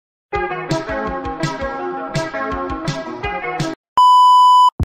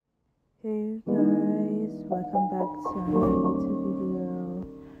to my YouTube video.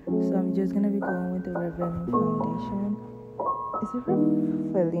 So I'm just gonna be going with the Revlon foundation. Is it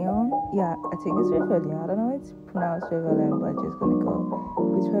Revlon? Yeah, I think it's Revlon. I don't know if it's pronounced Revlon, but I'm just gonna go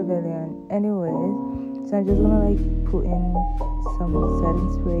with Revlon. Anyways, so I'm just gonna like put in some setting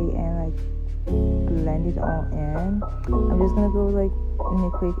spray and like blend it all in. I'm just gonna go like in a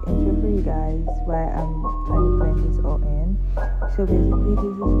quick intro for you guys while I'm trying to blend this all in. So basically this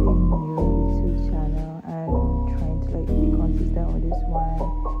is a new YouTube channel and I'm trying to like be consistent with this one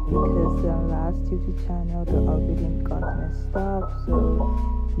because the last YouTube channel the algorithm got messed up. So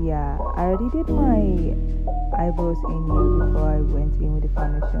yeah, I already did my eyebrows in here before I went in with the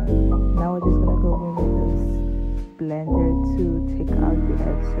foundation. Now we're just gonna go in with this blender to take out the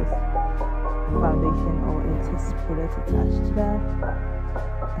excess foundation or excess product attached to that.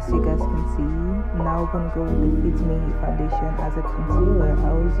 As you guys can see, now we're gonna go with the Fit Me foundation as a concealer.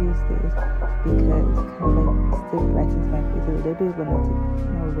 I always use this because it kind of like still brightens my face a little bit, but not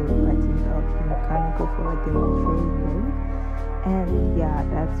really brightens up. You can kind of go for like the neutral look. And yeah,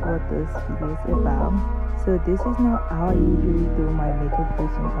 that's what this video is about. So this is not how I usually do my makeup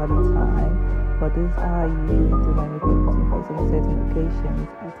routine all the time, but this is how I usually do my makeup routine for some certain occasions.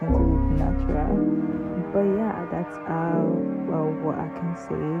 I tend to look natural. But yeah, that's what I can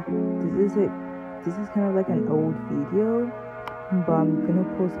say. This is kind of like an old video, but I'm gonna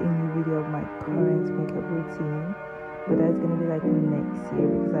post a new video of my current makeup routine. But that's gonna be like next year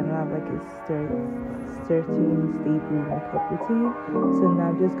because I don't have like a certain stable makeup routine. So now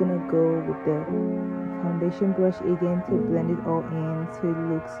I'm just gonna go with the foundation brush again to blend it all in so it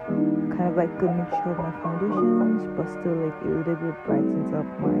looks kind of like a mixture of my foundations, but still like a little bit brightens up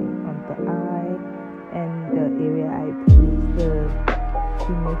my under eye and the area I put the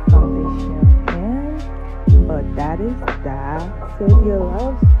creamy foundation in. But that is that. So there'll be a lot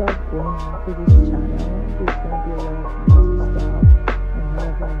of stuff going on for this channel. There's gonna be a lot of beauty stuff and a lot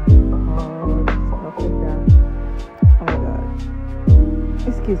of hard stuff like that. Oh my god.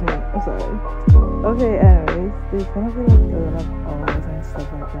 Excuse me, I'm sorry. Okay, anyways, there's gonna be like a lot of oils and stuff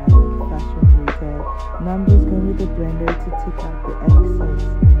like that, like fashion related. Now I'm just going with the blender to take out the excess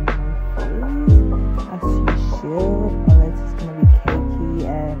in my face. As you should, unless it's gonna be cakey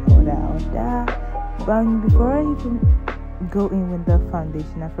and all that. But before I even go in with the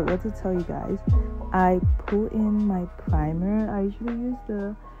foundation, I forgot to tell you guys, I put in my primer. I usually use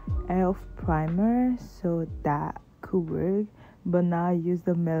the e.l.f. primer, so that could work. But now I use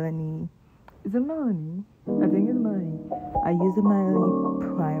the Melanie. Is it Melanie? I think it's Melanie. I use the Melanie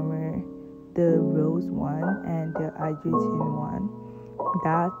primer, the rose one and the hydrating one.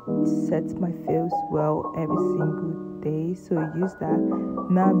 That sets my face well every single day, so I use that.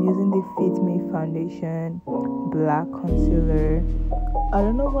 Now I'm using the Fit Me foundation, black concealer. I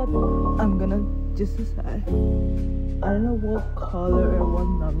don't know what I'm gonna just decide. I don't know what color or what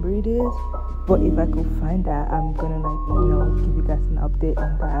number it is, but if I could find that, I'm gonna like give you guys an update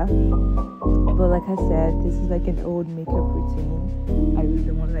on that. But like I said, this is like an old makeup routine. I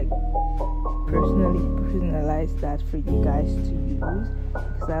really want to like personalize that for you guys to use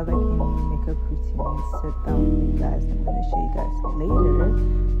because I have like a new makeup routine set down for you guys. I'm gonna show you guys later.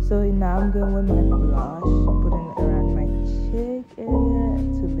 So now I'm going with my blush, putting it around my cheek area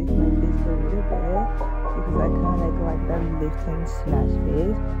to lift my face a little bit because I kind of like that lift and snatch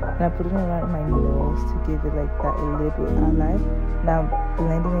face. And I put it around my nose to give it like that a little bit highlight. Now I'm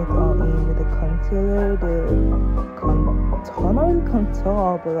blending it all in with the concealer, the contour, not really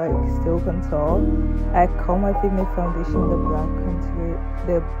contour, but like still contour. I call my Fit Me foundation the black contour,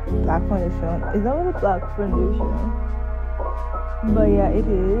 the black foundation. It's not really black foundation, but yeah, it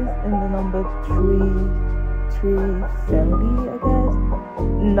is. And the number 370, I guess.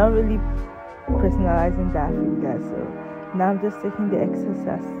 Not really personalizing that for you guys. So now I'm just taking the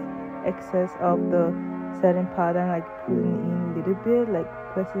excess of the setting powder and like putting it in a little bit, like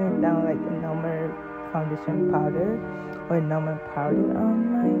pressing it down like a normal foundation powder or a normal powder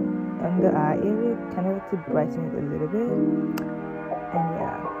on the eye area, kind of like to brighten it a little bit. And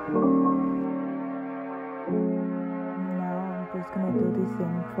yeah, now I'm just gonna do the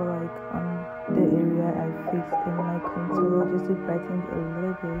same for like on the area I fixed in my contour, just to brighten it a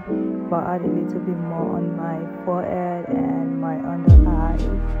little bit, but add a little bit more on my forehead and my under eyes,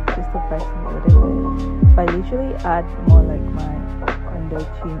 just to brighten it a little bit. But I literally add more like my under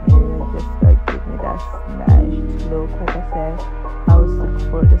chin area, just like give me that snatched look. Like I said, I was looking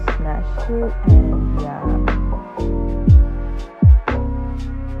for the snatched look, and yeah.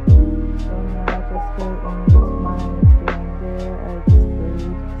 So now I just go into my blender. I just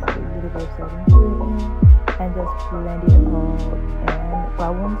put a little bit of setting spray in. and just blend it all in. But I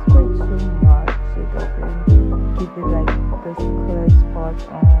won't spray too much so it doesn't give it like this clear spots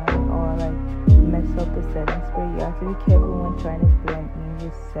on or like mess up the setting spray. You have to be careful when trying to blend in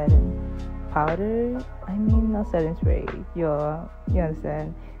your setting powder. I mean, not setting spray. You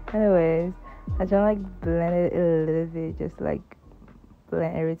understand. Anyways, I try to like blend it a little bit, just like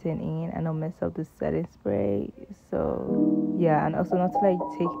blend everything in and not mess up the setting spray. So yeah, and also not to like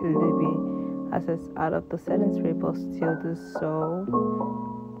take a little bit essence out of the setting spray, but still do so.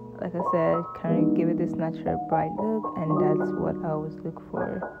 Like I said, kind of give it this natural bright look, and that's what I always look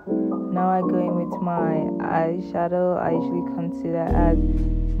for. Now I go in with my eyeshadow. I usually consider as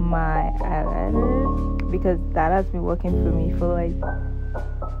my eyeliner because that has been working for me for like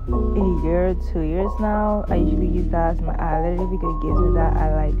a year, 2 years now. I usually use that as my eyeliner because it gives me that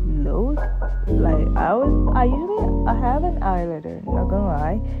highlight look. Like I have an eyeliner, not gonna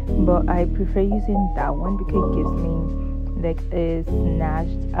lie, but I prefer using that one because it gives me like a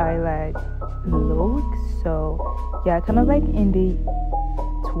snatched highlight look. So yeah, kind of like in the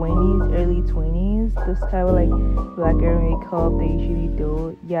 20s, early 20s, this type of like black hair makeup they usually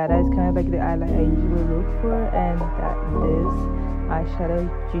do. Yeah, that's kind of like the highlight I usually look for, and that this eyeshadow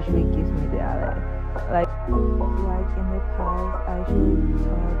usually gives me the highlight. Like in the past, I usually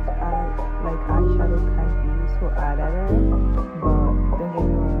thought like eyeshadow can be used for eyeliner, but don't get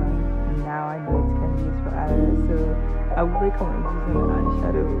me wrong, now I know it can be used for eyeliner. So I would recommend using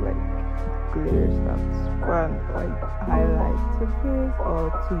eyeshadow like glitter stuff for like highlight to face or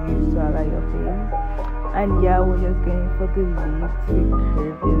to use to highlight your face. And yeah, we're just going for the lips. We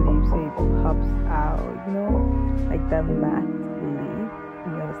curve the lips so it pops out, you know, like that matte lip.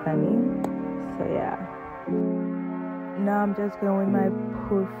 You understand me? So yeah. Now I'm just going with my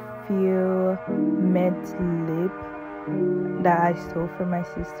Perfume matte lip that I stole from my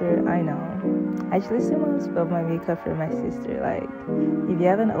sister. I know. I actually see most of my makeup from my sister. Like, if you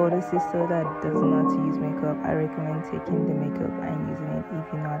have an older sister that doesn't know how to use makeup, I recommend taking the makeup and using it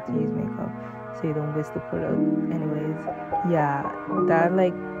if you know how to use makeup, so you don't waste the product. Anyways, yeah, that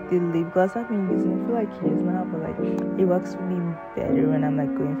like the lip gloss I've been using it for like years now, but like it works for me better when I'm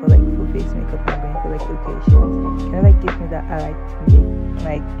like going for like full face makeup and going for like occasions. Kind of like gives me that I like to make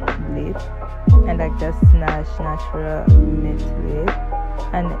like lip and like just natural matte lip.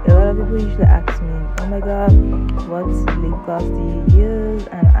 And a lot of people usually ask me, oh my god, what lip gloss do you use?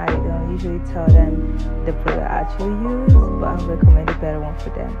 And I don't usually tell them the product I actually use, but I recommend a better one for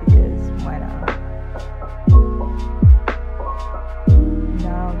them because why not?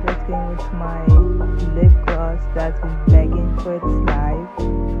 Now I'm just going with my lip gloss that's been begging for its life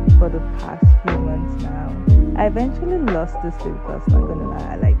for the past few months now. I eventually lost this lip gloss, not gonna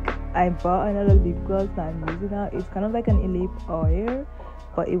lie. Like, I bought another lip gloss that I'm using now. It's kind of like an lip oil,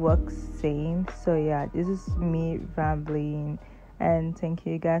 but it works same. So yeah, this is me rambling, and thank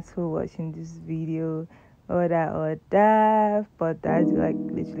you guys for watching this video. Or that, but that's like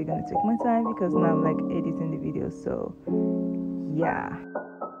literally gonna take my time because now I'm like editing the video. So yeah,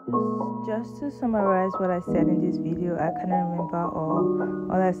 just to summarize what I said in this video, I can't remember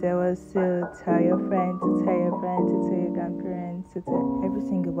all I said was to tell your friend, to tell your friend, to tell your grandparents, to tell every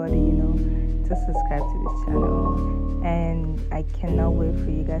single body you know to subscribe to this channel. And I cannot wait for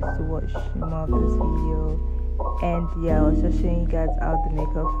you guys to watch more of this video. And yeah, I was just showing you guys how the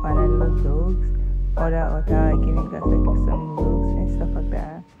makeup finally looks, like giving you guys like some looks and stuff like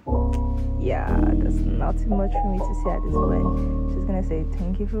that. Yeah, that's not too much for me to say at this point. Just gonna say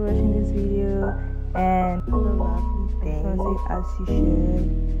thank you for watching this video and have a lovely day as you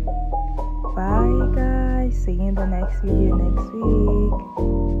should. Bye guys, see you in the next video next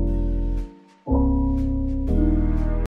week.